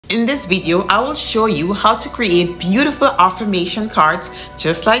In this video, I will show you how to create beautiful affirmation cards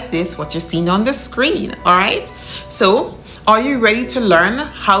just like this, what you're seeing on the screen. All right. So are you ready to learn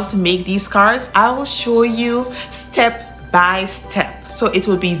how to make these cards? I will show you step by step. So it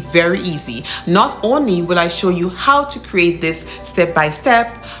will be very easy. Not only will I show you how to create this step by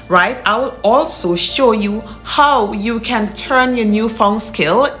step, right? I will also show you how you can turn your newfound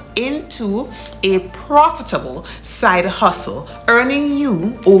skill into a profitable side hustle, earning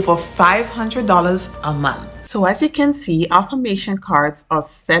you over $500 a month. So as you can see, affirmation cards are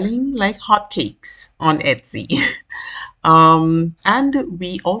selling like hotcakes on Etsy. And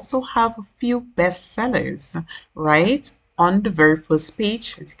we also have a few bestsellers, right? On the very first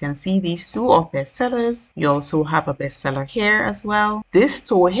page, as you can see, these two are bestsellers. You also have a bestseller here as well. This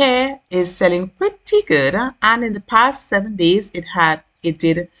store here is selling pretty good, and in the past 7 days, it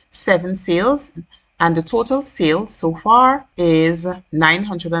did 7 sales, and the total sales so far is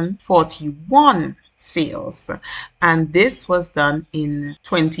 941 sales, and this was done in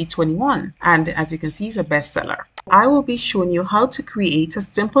 2021, and as you can see, it's a bestseller. I will be showing you how to create a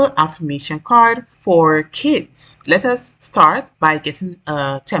simple affirmation card for kids. Let us start by getting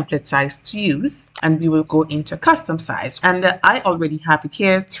a template size to use, and we will go into custom size, and I already have it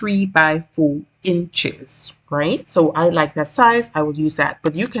here, 3 by 4 inches, right? So I like that size. I will use that,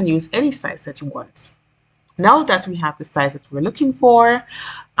 but you can use any size that you want. Now that we have the size that we're looking for,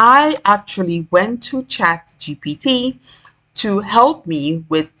 I actually went to ChatGPT to help me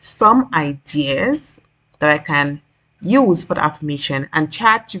with some ideas that I can use for the affirmation, and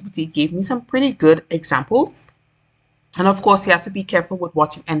ChatGPT gave me some pretty good examples. And of course, you have to be careful with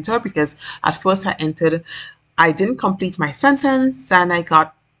what you enter, because at first I didn't complete my sentence and I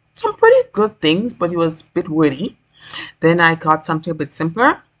got some pretty good things, but it was a bit wordy. Then I got something a bit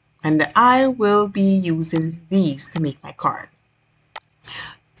simpler, and I will be using these to make my card.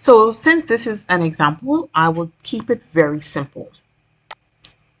 So since this is an example, I will keep it very simple.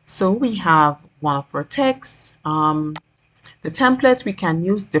 So we have one of our texts. The templates, we can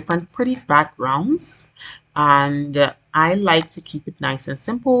use different pretty backgrounds, and I like to keep it nice and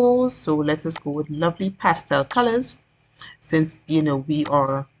simple. So let us go with lovely pastel colors, since we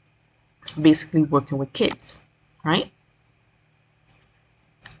are basically working with kids, right?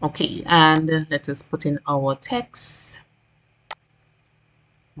 Okay, and let us put in our text,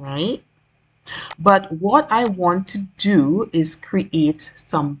 right? But what I want to do is create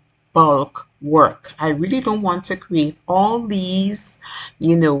some bulk work. I really don't want to create all these,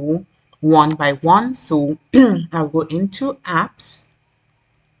 one by one. So I'll go into apps.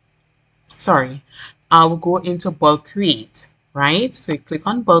 Sorry, I'll go into bulk create, right? So you click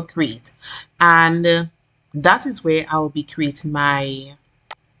on bulk create, and that is where I'll be creating my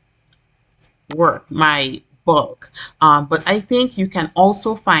work, my bulk. But I think you can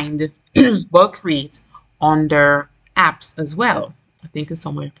also find bulk create under apps as well. I think it's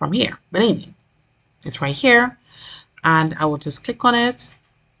somewhere from here, but anyway, it's right here, and I will just click on it.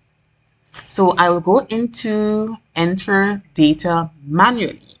 So I will go into enter data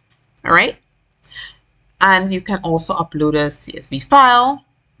manually. All right, and you can also upload a CSV file,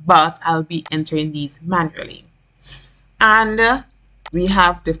 but I'll be entering these manually. And we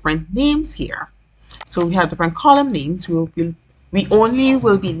have different names here. So we have different column names. We only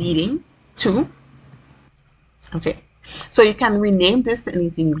will be needing 2. Okay, so you can rename this to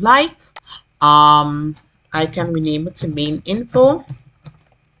anything you like. I can rename it to main info.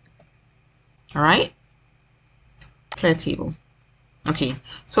 All right, clear table. Okay,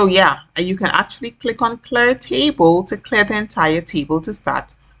 so yeah, you can actually click on clear table to clear the entire table to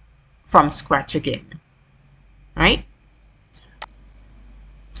start from scratch again, right?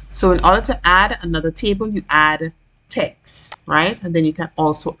 So in order to add another table, you add text, right? And then you can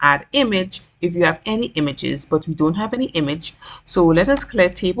also add image if you have any images, but we don't have any image. So let us clear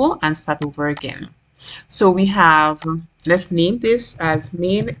table and start over again. So we have, let's name this as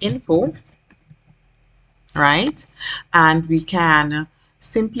main info, right? And we can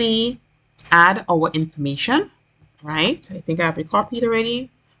simply add our information, right? I think I have it copied already.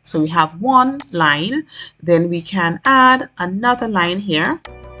 So we have one line, then we can add another line here.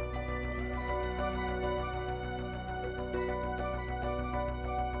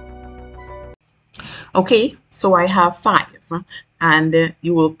 Okay, so I have 5, and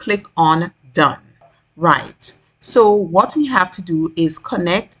you will click on done, right? So what we have to do is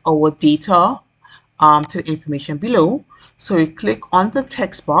connect our data to the information below. So you click on the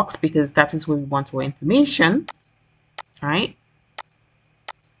text box, because that is where we want our information, right?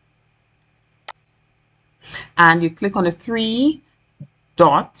 And you click on the 3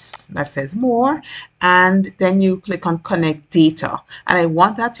 dots that says more, and then you click on connect data, and I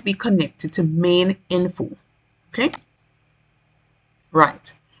want that to be connected to main info. Okay, right,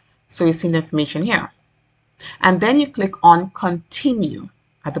 so you see the information here, and then you click on continue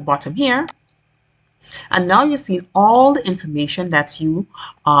at the bottom here, and now you see all the information that you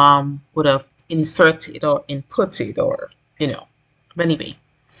would have inserted or inputted, or but anyway.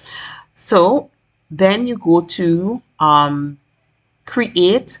 So then you go to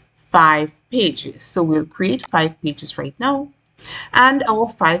create 5 pages. So we'll create 5 pages right now, and our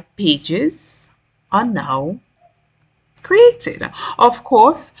 5 pages are now created. Of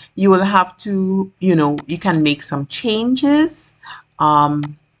course, you will have to, you can make some changes.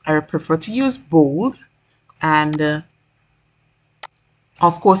 I prefer to use bold, and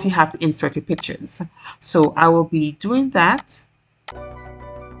of course you have to insert your pictures. So I will be doing that.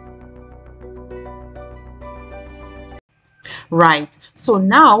 Right, so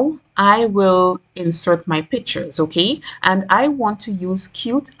now I will insert my pictures, okay? And I want to use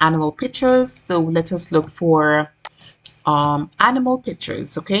cute animal pictures, so let us look for animal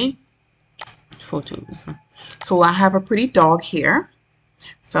pictures, okay? Photos. So I have a pretty dog here,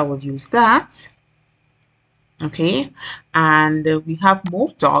 so I will use that, okay? And we have more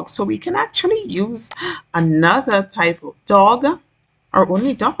dogs, so we can actually use another type of dog, or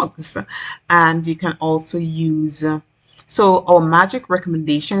only dogs. And you can also use so our magic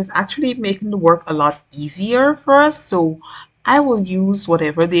recommendation is actually making the work a lot easier for us. So I will use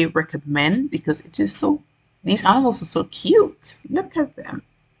whatever they recommend, because it is so, these animals are so cute. Look at them.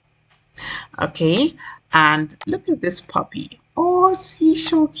 Okay, and look at this puppy. Oh, she's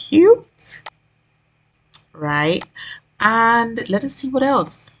so cute. Right, and let us see what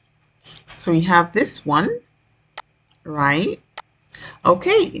else. So we have this one, right?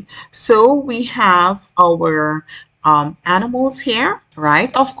 Okay, so we have our animals here,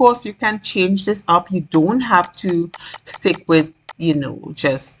 right? Of course, you can change this up. You don't have to stick with,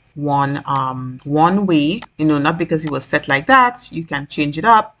 just one way, not because it was set like that. You can change it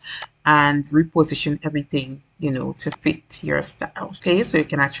up and reposition everything, to fit your style. Okay, so you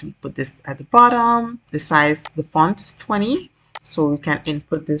can actually put this at the bottom. The size, the font is 20, so we can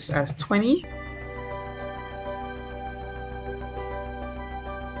input this as 20.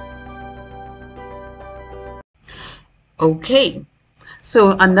 Okay,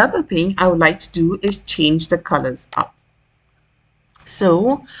 so another thing I would like to do is change the colors up.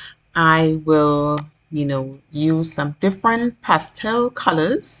 So I will, use some different pastel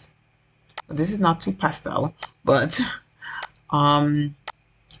colors. This is not too pastel, but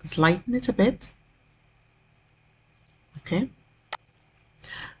let's lighten it a bit. Okay,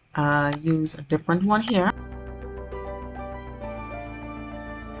 use a different one here.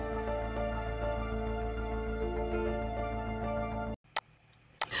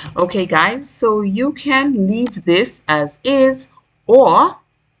 Okay guys, so you can leave this as is, or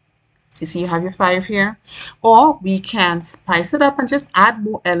you see you have your 5 here, or we can spice it up and just add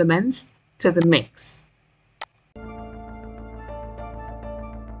more elements to the mix.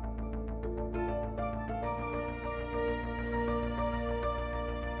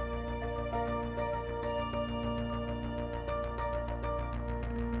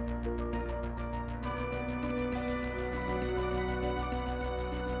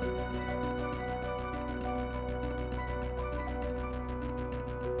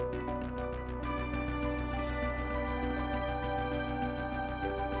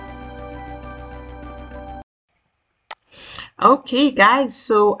 Okay guys,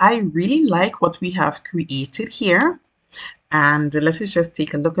 so I really like what we have created here, and let us just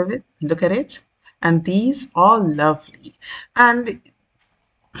take a look at it, and these are lovely. And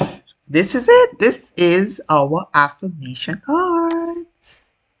this is it. This is our affirmation cards.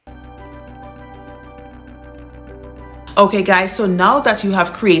 Okay guys, so now that you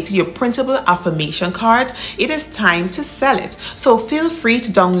have created your printable affirmation cards, it is time to sell it. So feel free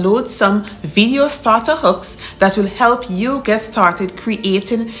to download some video starter hooks that will help you get started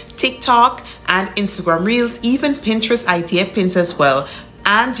creating TikTok and Instagram Reels, even Pinterest idea pins as well.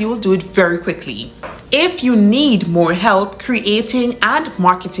 And you will do it very quickly. If you need more help creating and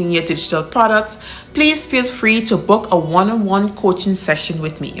marketing your digital products, please feel free to book a one-on-one coaching session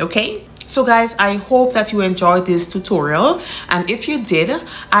with me, okay? So guys, I hope that you enjoyed this tutorial, and if you did,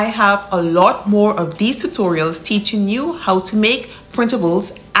 I have a lot more of these tutorials teaching you how to make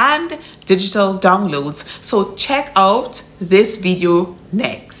printables and digital downloads. So check out this video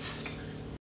next.